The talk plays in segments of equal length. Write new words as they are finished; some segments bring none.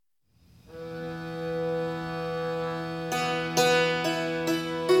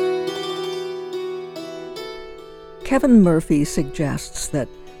Kevin Murphy suggests that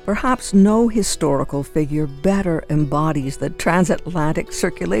perhaps no historical figure better embodies the transatlantic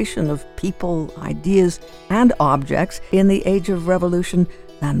circulation of people, ideas, and objects in the Age of Revolution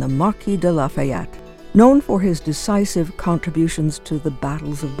than the Marquis de Lafayette. Known for his decisive contributions to the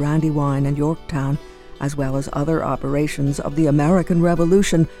battles of Brandywine and Yorktown, as well as other operations of the American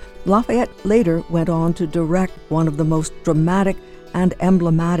Revolution, Lafayette later went on to direct one of the most dramatic and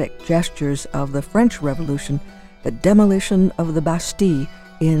emblematic gestures of the French Revolution, the demolition of the Bastille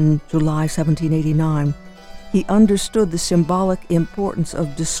in July 1789. He understood the symbolic importance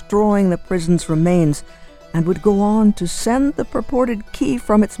of destroying the prison's remains and would go on to send the purported key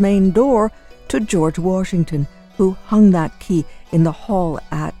from its main door to George Washington, who hung that key in the hall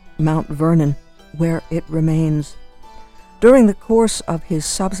at Mount Vernon, where it remains. During the course of his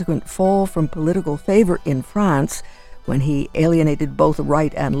subsequent fall from political favor in France, when he alienated both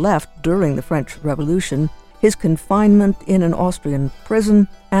right and left during the French Revolution, his confinement in an Austrian prison,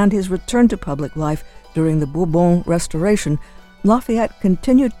 and his return to public life during the Bourbon Restoration, Lafayette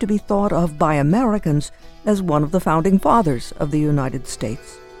continued to be thought of by Americans as one of the founding fathers of the United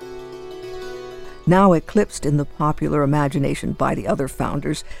States. Now eclipsed in the popular imagination by the other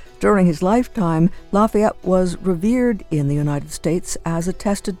founders, during his lifetime, Lafayette was revered in the United States as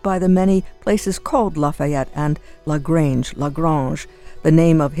attested by the many places called Lafayette and Lagrange, the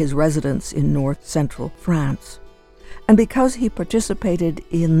name of his residence in north-central France. And because he participated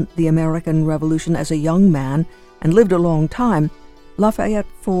in the American Revolution as a young man and lived a long time, Lafayette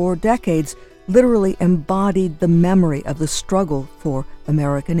for decades literally embodied the memory of the struggle for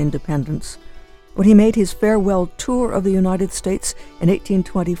American independence. When he made his farewell tour of the United States in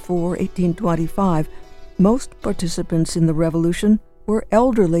 1824-1825, most participants in the Revolution were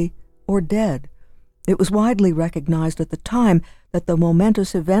elderly or dead. It was widely recognized at the time that the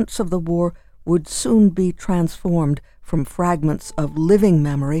momentous events of the war would soon be transformed from fragments of living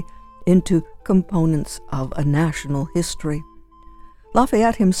memory into components of a national history.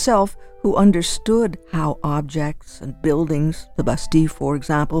 Lafayette himself, who understood how objects and buildings, the Bastille for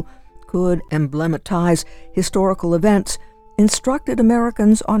example, could emblematize historical events, instructed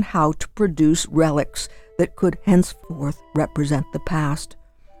Americans on how to produce relics that could henceforth represent the past.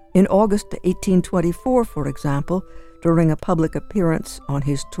 In August 1824, for example, during a public appearance on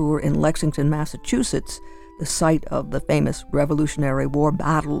his tour in Lexington, Massachusetts, the site of the famous Revolutionary War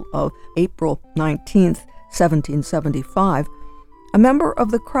battle of April 19, 1775, a member of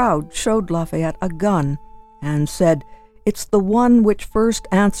the crowd showed Lafayette a gun and said, "It's the one which first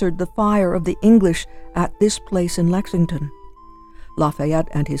answered the fire of the English at this place in Lexington." Lafayette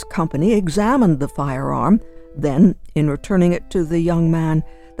and his company examined the firearm. Then, in returning it to the young man,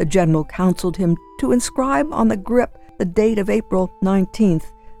 the general counseled him to inscribe on the grip the date of April 19th,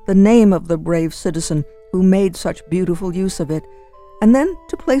 the name of the brave citizen who made such beautiful use of it, and then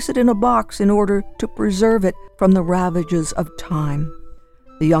to place it in a box in order to preserve it from the ravages of time.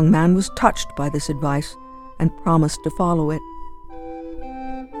 The young man was touched by this advice and promised to follow it.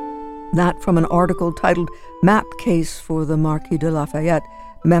 That from an article titled Map Case for the Marquis de Lafayette,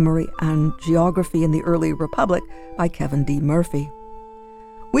 Memory and Geography in the Early Republic by Kevin D. Murphy.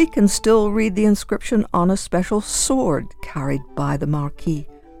 We can still read the inscription on a special sword carried by the Marquis.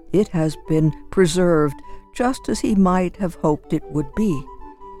 It has been preserved just as he might have hoped it would be.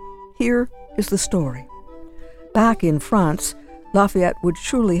 Here is the story. Back in France, Lafayette would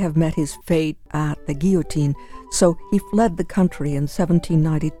surely have met his fate at the guillotine, so he fled the country in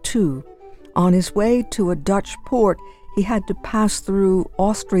 1792. On his way to a Dutch port, he had to pass through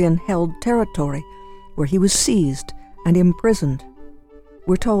Austrian-held territory, where he was seized and imprisoned.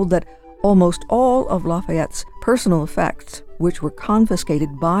 We're told that almost all of Lafayette's personal effects, which were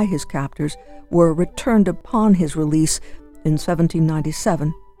confiscated by his captors, were returned upon his release in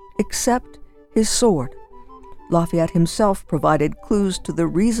 1797, except his sword. Lafayette himself provided clues to the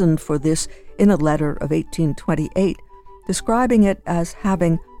reason for this in a letter of 1828, describing it as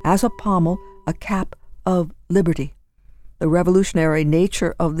having, as a pommel, a cap of liberty. The revolutionary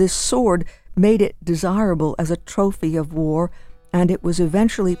nature of this sword made it desirable as a trophy of war, and it was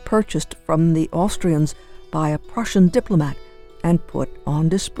eventually purchased from the Austrians by a Prussian diplomat and put on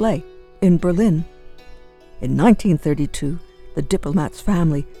display in Berlin. In 1932, the diplomat's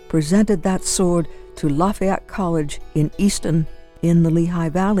family presented that sword to Lafayette College in Easton, in the Lehigh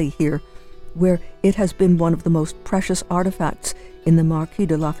Valley here, where it has been one of the most precious artifacts in the Marquis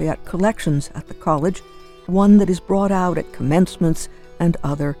de Lafayette collections at the college, one that is brought out at commencements and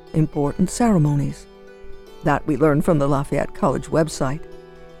other important ceremonies. That we learn from the Lafayette College website.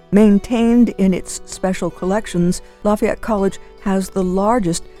 Maintained in its special collections, Lafayette College has the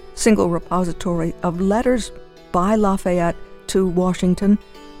largest single repository of letters by Lafayette to Washington,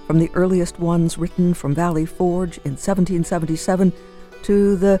 from the earliest ones written from Valley Forge in 1777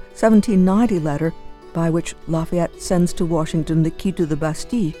 to the 1790 letter by which Lafayette sends to Washington the key to the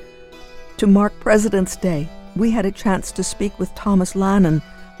Bastille. To mark President's Day, we had a chance to speak with Thomas Lannon,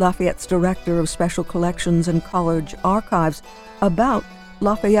 Lafayette's Director of Special Collections and College Archives, about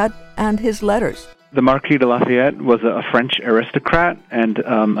Lafayette and his letters. The Marquis de Lafayette was a French aristocrat and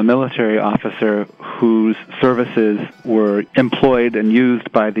a military officer whose services were employed and used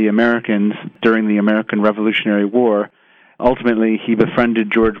by the Americans during the American Revolutionary War. Ultimately, he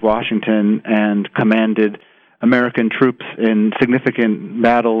befriended George Washington and commanded American troops in significant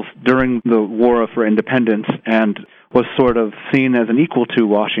battles during the War for Independence and was sort of seen as an equal to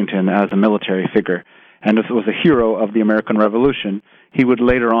Washington as a military figure, and was a hero of the American Revolution. He would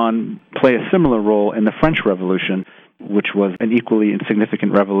later on play a similar role in the French Revolution, which was an equally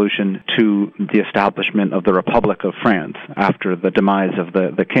insignificant revolution to the establishment of the Republic of France after the demise of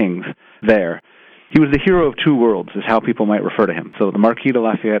the kings there. He was the hero of two worlds, is how people might refer to him. So the Marquis de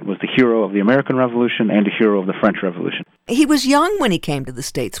Lafayette was the hero of the American Revolution and a hero of the French Revolution. He was young when he came to the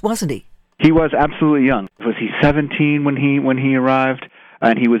States, wasn't he? He was absolutely young. Was he 17 when he arrived?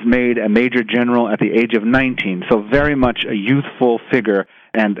 And he was made a major general at the age of 19, so very much a youthful figure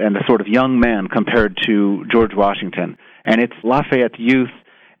and a sort of young man compared to George Washington. And it's Lafayette's youth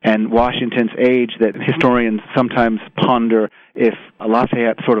and Washington's age that historians sometimes ponder if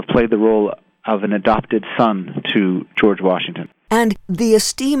Lafayette sort of played the role of an adopted son to George Washington. And the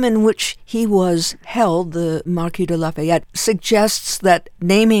esteem in which he was held, the Marquis de Lafayette, suggests that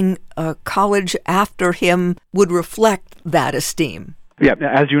naming a college after him would reflect that esteem. Yeah,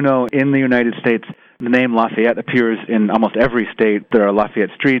 as you know, in the United States, the name Lafayette appears in almost every state. There are Lafayette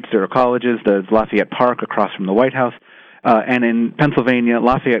streets, there are colleges, there's Lafayette Park across from the White House. And in Pennsylvania,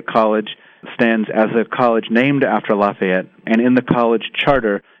 Lafayette College stands as a college named after Lafayette. And in the college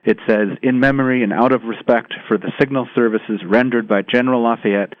charter, it says, "In memory and out of respect for the signal services rendered by General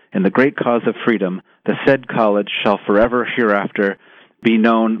Lafayette in the great cause of freedom, the said college shall forever hereafter be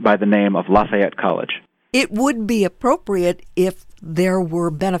known by the name of Lafayette College." It would be appropriate if there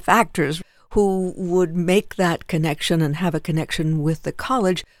were benefactors who would make that connection and have a connection with the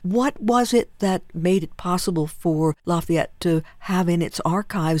college. What was it that made it possible for Lafayette to have in its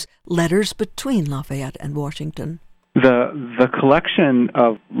archives letters between Lafayette and Washington? The collection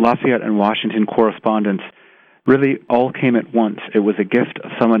of Lafayette and Washington correspondence really all came at once. It was a gift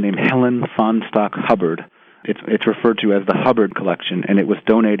of someone named Helen Fahnestock Hubbard. It's referred to as the Hubbard Collection, and it was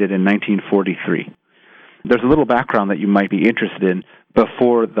donated in 1943. There's a little background that you might be interested in.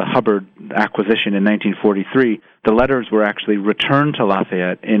 Before the Hubbard acquisition in 1943, the letters were actually returned to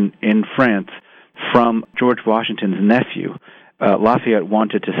Lafayette in France from George Washington's nephew. Lafayette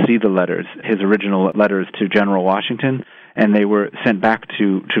wanted to see the letters, his original letters to General Washington, and they were sent back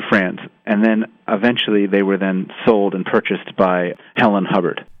to France. And then eventually they were then sold and purchased by Helen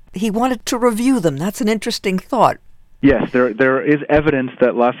Hubbard. He wanted to review them. That's an interesting thought. Yes, there is evidence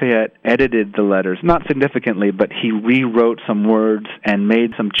that Lafayette edited the letters, not significantly, but he rewrote some words and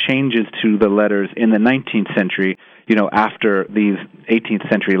made some changes to the letters in the 19th century, after these 18th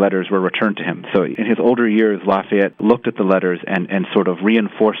century letters were returned to him. So in his older years, Lafayette looked at the letters and sort of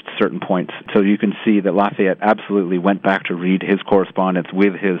reinforced certain points. So you can see that Lafayette absolutely went back to read his correspondence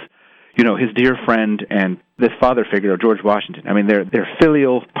with his dear friend and this father figure of George Washington. I mean, they're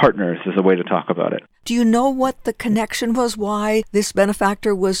filial partners is a way to talk about it. Do you know what the connection was, why this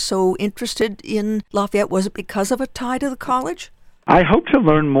benefactor was so interested in Lafayette? Was it because of a tie to the college? I hope to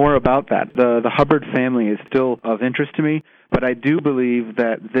learn more about that. The Hubbard family is still of interest to me, but I do believe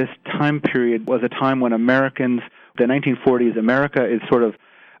that this time period was a time when Americans, the 1940s, America is sort of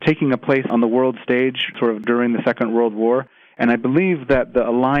taking a place on the world stage sort of during the Second World War. And I believe that the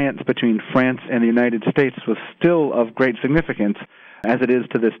alliance between France and the United States was still of great significance, as it is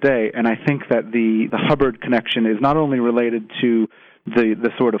to this day. And I think that the Hubbard connection is not only related to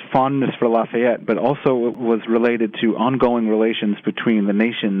the sort of fondness for Lafayette, but also was related to ongoing relations between the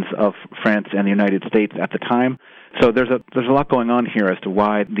nations of France and the United States at the time. So there's a lot going on here as to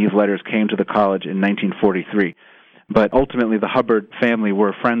why these letters came to the college in 1943. But ultimately, the Hubbard family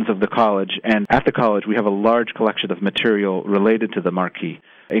were friends of the college, and at the college we have a large collection of material related to the Marquis,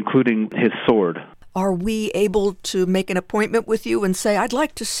 including his sword. Are we able to make an appointment with you and say, I'd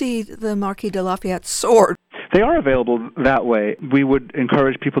like to see the Marquis de Lafayette's sword? They are available that way. We would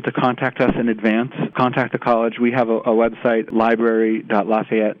encourage people to contact us in advance, contact the college. We have a website,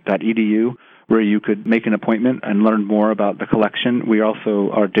 library.lafayette.edu, where you could make an appointment and learn more about the collection. We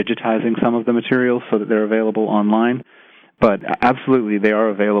also are digitizing some of the materials so that they're available online. But absolutely, they are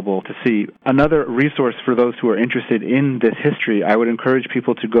available to see. Another resource for those who are interested in this history, I would encourage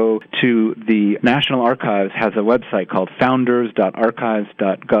people to go to the National Archives has a website called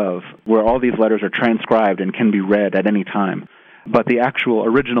founders.archives.gov, where all these letters are transcribed and can be read at any time. But the actual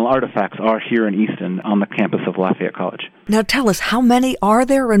original artifacts are here in Easton on the campus of Lafayette College. Now tell us, how many are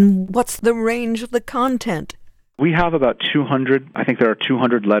there and what's the range of the content? We have about 200. I think there are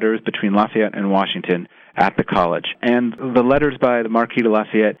 200 letters between Lafayette and Washington at the college. And the letters by the Marquis de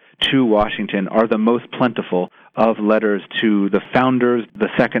Lafayette to Washington are the most plentiful of letters to the founders. The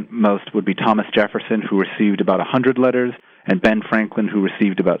second most would be Thomas Jefferson, who received about 100 letters, and Ben Franklin, who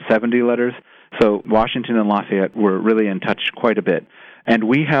received about 70 letters. So Washington and Lafayette were really in touch quite a bit. And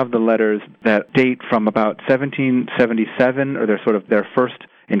we have the letters that date from about 1777, or their first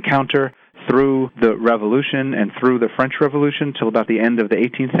encounter, through the Revolution and through the French Revolution till about the end of the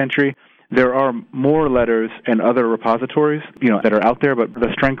 18th century. There are more letters and other repositories, that are out there, but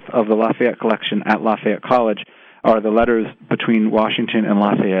the strength of the Lafayette collection at Lafayette College are the letters between Washington and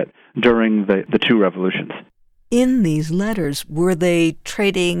Lafayette during the two revolutions. In these letters, were they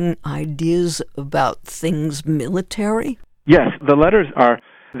trading ideas about things military? Yes, the letters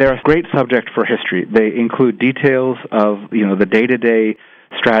they're a great subject for history. They include details of, the day-to-day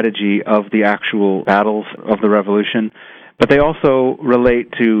strategy of the actual battles of the Revolution, but they also relate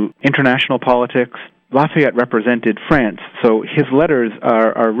to international politics. Lafayette represented France, so his letters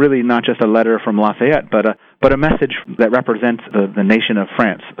are really not just a letter from Lafayette, but a message that represents the nation of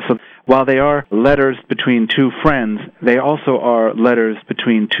France. So while they are letters between two friends, they also are letters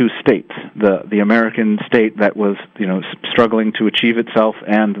between two states, the American state that was struggling to achieve itself,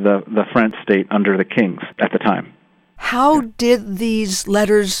 and the French state under the kings at the time. How did these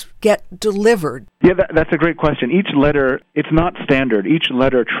letters get delivered? Yeah, that's a great question. Each letter, it's not standard. Each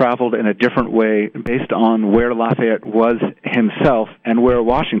letter traveled in a different way based on where Lafayette was himself and where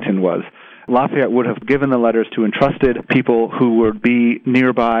Washington was. Lafayette would have given the letters to entrusted people who would be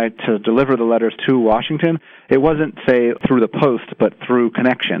nearby to deliver the letters to Washington. It wasn't, say, through the post, but through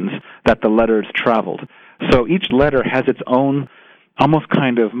connections that the letters traveled. So each letter has its own almost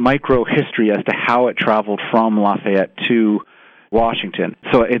kind of micro-history as to how it traveled from Lafayette to Washington.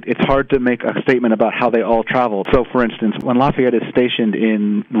 So it's hard to make a statement about how they all traveled. So, for instance, when Lafayette is stationed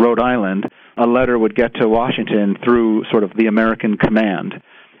in Rhode Island, a letter would get to Washington through sort of the American command.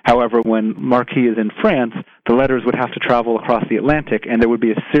 However, when Marquis is in France, the letters would have to travel across the Atlantic, and there would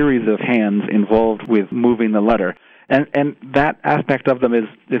be a series of hands involved with moving the letter. And that aspect of them is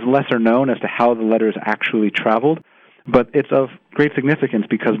lesser known as to how the letters actually traveled. But it's of great significance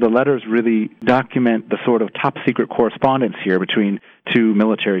because the letters really document the sort of top-secret correspondence here between two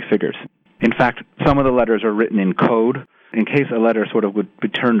military figures. In fact, some of the letters are written in code. In case a letter sort of would be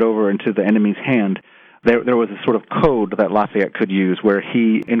turned over into the enemy's hand, there was a sort of code that Lafayette could use where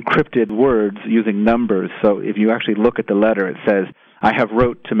he encrypted words using numbers. So if you actually look at the letter, it says, "I have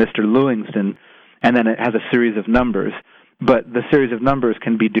wrote to Mr. Lewiston," and then it has a series of numbers. But the series of numbers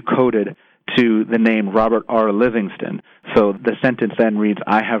can be decoded to the name Robert R. Livingston. So the sentence then reads,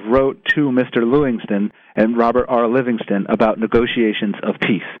 "I have wrote to Mr. Lewiston and Robert R. Livingston about negotiations of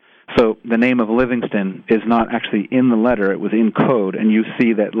peace." So the name of Livingston is not actually in the letter, it was in code, and you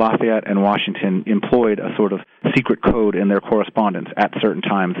see that Lafayette and Washington employed a sort of secret code in their correspondence at certain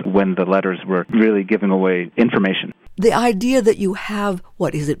times when the letters were really giving away information. The idea that you have,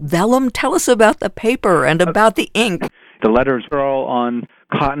 vellum? Tell us about the paper and about the ink. The letters are all on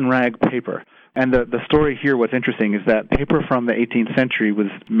cotton rag paper. And the story here, what's interesting, is that paper from the 18th century was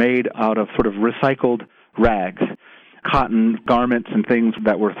made out of sort of recycled rags. Cotton garments and things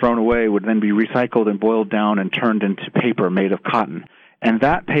that were thrown away would then be recycled and boiled down and turned into paper made of cotton. And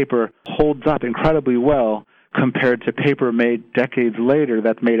that paper holds up incredibly well compared to paper made decades later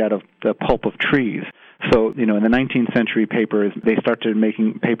that's made out of the pulp of trees. So, in the 19th century papers, they started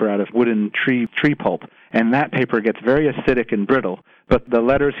making paper out of wooden tree pulp. And that paper gets very acidic and brittle. But the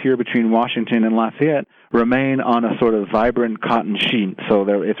letters here between Washington and Lafayette remain on a sort of vibrant cotton sheet. So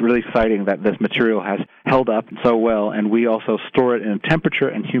it's really exciting that this material has held up so well. And we also store it in a temperature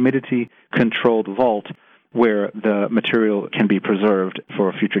and humidity-controlled vault where the material can be preserved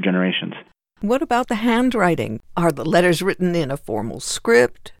for future generations. What about the handwriting? Are the letters written in a formal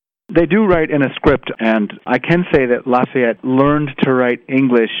script? They do write in a script, and I can say that Lafayette learned to write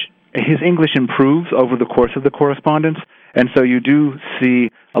English. His English improves over the course of the correspondence, and so you do see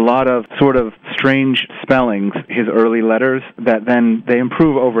a lot of sort of strange spellings, his early letters, that then they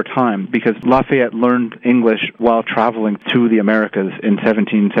improve over time, because Lafayette learned English while traveling to the Americas in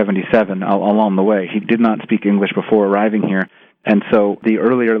 1777 along the way. He did not speak English before arriving here, and so the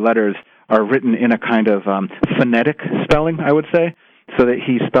earlier letters are written in a kind of phonetic spelling, I would say, so that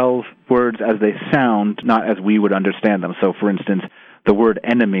he spells words as they sound, not as we would understand them. So, for instance, the word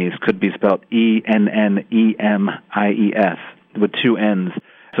enemies could be spelled E-N-N-E-M-I-E-S with two N's.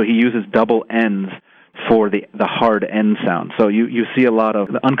 So he uses double N's for the hard N sound. So you see a lot of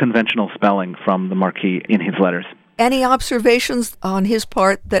the unconventional spelling from the Marquis in his letters. Any observations on his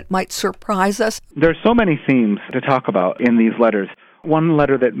part that might surprise us? There's so many themes to talk about in these letters. One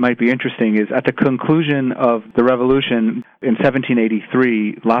letter that might be interesting is at the conclusion of the Revolution in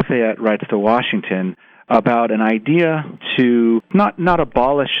 1783, Lafayette writes to Washington about an idea to not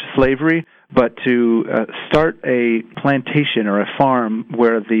abolish slavery, but to start a plantation or a farm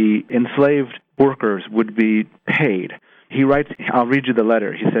where the enslaved workers would be paid. He writes, I'll read you the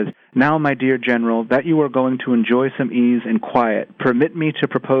letter. He says, "Now, my dear General, that you are going to enjoy some ease and quiet, permit me to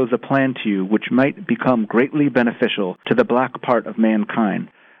propose a plan to you which might become greatly beneficial to the black part of mankind.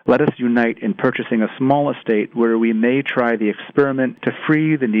 Let us unite in purchasing a small estate where we may try the experiment to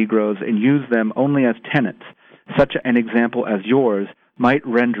free the Negroes and use them only as tenants. Such an example as yours might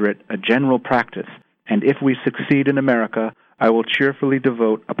render it a general practice, and if we succeed in America, I will cheerfully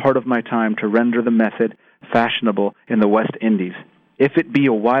devote a part of my time to render the method fashionable in the West Indies. If it be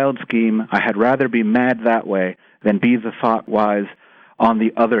a wild scheme, I had rather be mad that way than be the thought wise on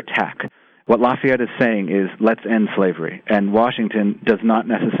the other tack." What Lafayette is saying is, let's end slavery, and Washington does not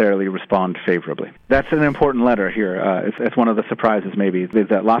necessarily respond favorably. That's an important letter here. It's one of the surprises, maybe, is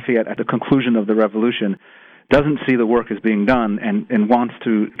that Lafayette, at the conclusion of the Revolution, doesn't see the work as being done and wants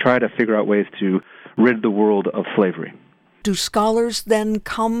to try to figure out ways to rid the world of slavery. Do scholars then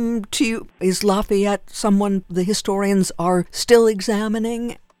come to you? Is Lafayette someone the historians are still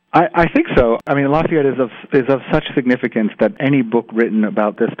examining? I think so. I mean, Lafayette is of such significance that any book written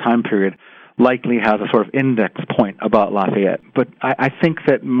about this time period likely has a sort of index point about Lafayette. But I think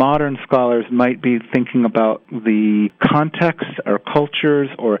that modern scholars might be thinking about the context or cultures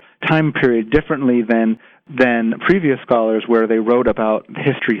or time period differently than previous scholars where they wrote about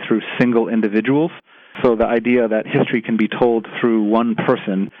history through single individuals. So the idea that history can be told through one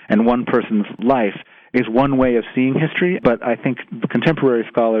person and one person's life is one way of seeing history, but I think contemporary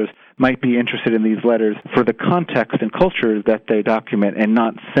scholars might be interested in these letters for the context and culture that they document and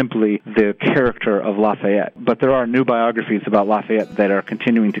not simply the character of Lafayette. But there are new biographies about Lafayette that are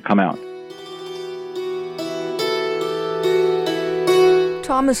continuing to come out.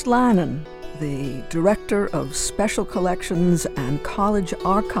 Thomas Lannon, the Director of Special Collections and College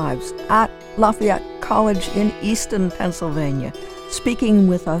Archives at Lafayette College in Easton, Pennsylvania, speaking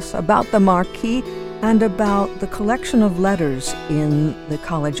with us about the Marquis and about the collection of letters in the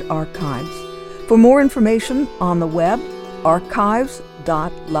college archives. For more information on the web,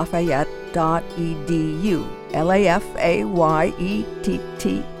 archives.lafayette.edu, LAFAYETTE,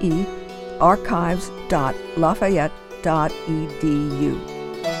 archives.lafayette.edu.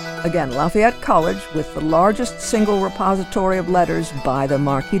 Again, Lafayette College, with the largest single repository of letters by the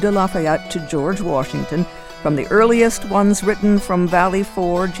Marquis de Lafayette to George Washington, from the earliest ones written from Valley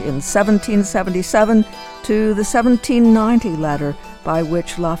Forge in 1777 to the 1790 letter by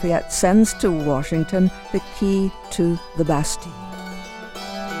which Lafayette sends to Washington the key to the Bastille.